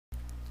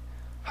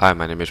Hi,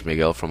 my name is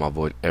Miguel from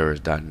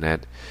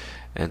avoiderrors.net,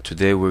 and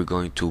today we're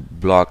going to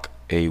block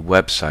a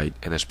website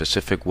and a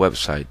specific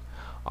website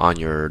on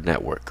your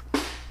network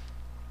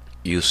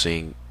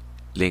using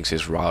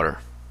Linksys router.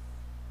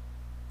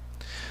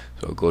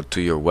 So go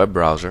to your web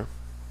browser.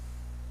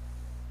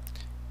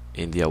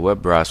 In the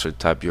web browser,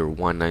 type your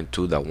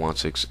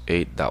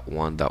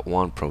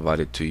 192.168.1.1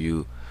 provided to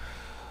you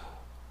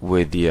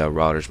with the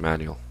router's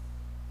manual,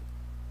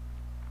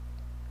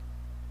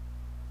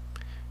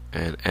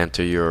 and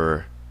enter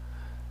your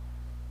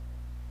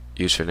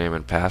username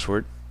and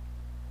password.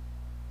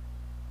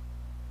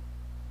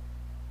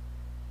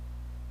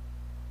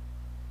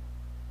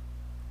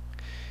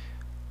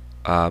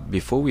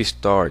 Before we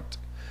start,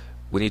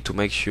 we need to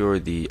make sure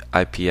the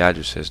IP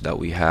addresses that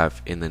we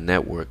have in the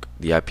network,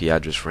 the IP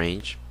address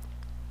range.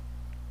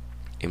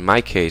 In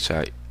my case,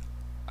 I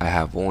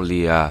have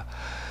only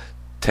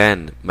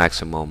 10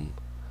 maximum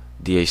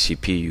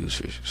DHCP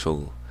users,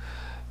 so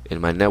in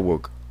my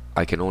network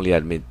I can only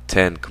admit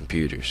 10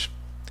 computers.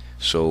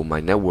 So my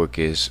network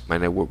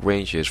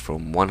range is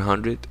from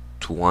 100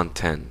 to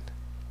 110.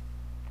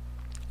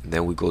 And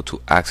then we go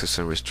to access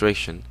and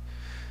restriction,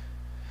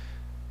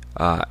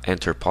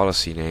 enter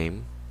policy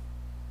name.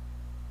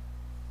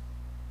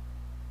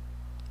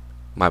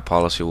 My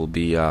policy will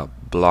be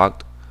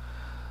blocked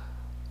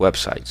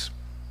websites.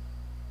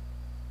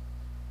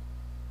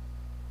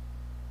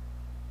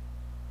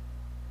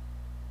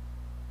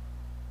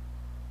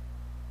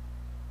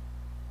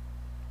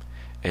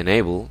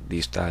 Enable the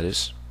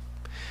status,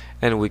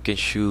 and we can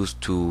choose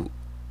to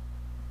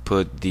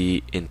put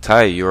the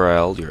entire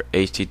URL, your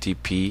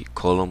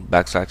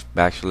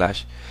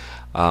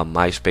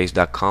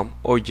http://myspace.com,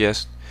 or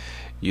just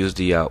use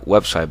the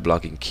website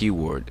blocking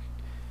keyword.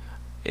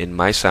 In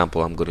my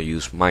sample, I'm going to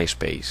use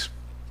MySpace.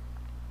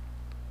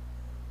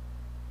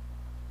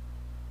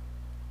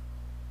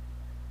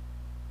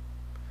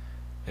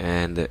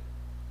 And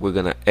we're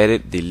going to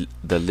edit the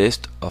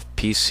list of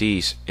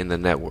PCs in the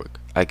network.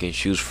 I can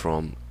choose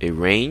from a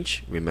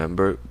range,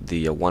 remember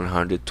the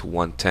 100 to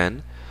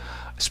 110,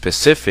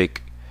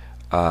 specific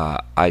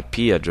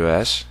IP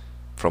address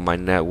from my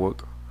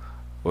network,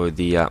 or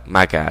the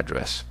MAC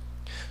address.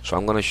 So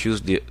I'm going to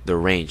choose the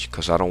range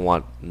because I don't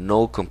want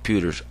no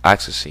computers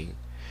accessing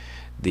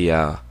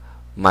the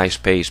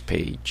MySpace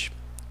page.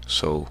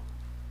 So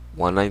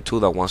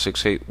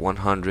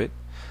 192.168.100,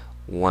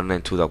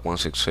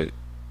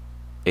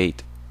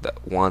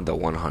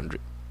 192.168.1.100,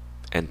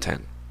 and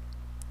 10.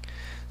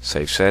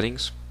 Save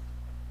settings,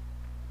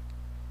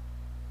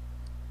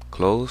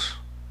 close,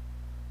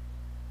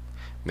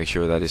 make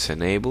sure that it's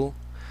enabled.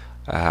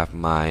 I have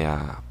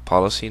my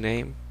policy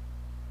name.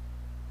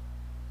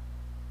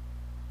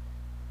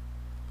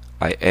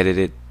 I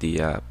edited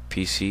the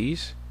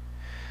PCs.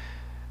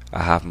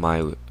 I have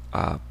my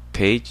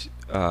page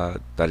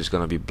that is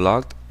going to be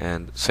blocked,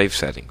 and save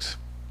settings.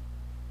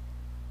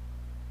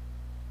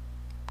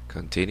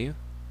 Continue,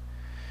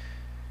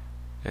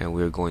 and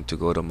we're going to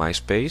go to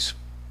MySpace,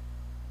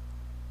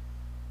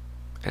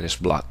 and it's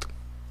blocked.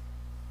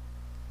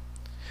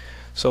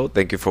 So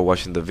thank you for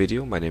watching the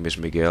video. My name is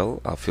Miguel.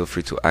 Feel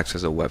free to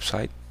access the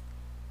website.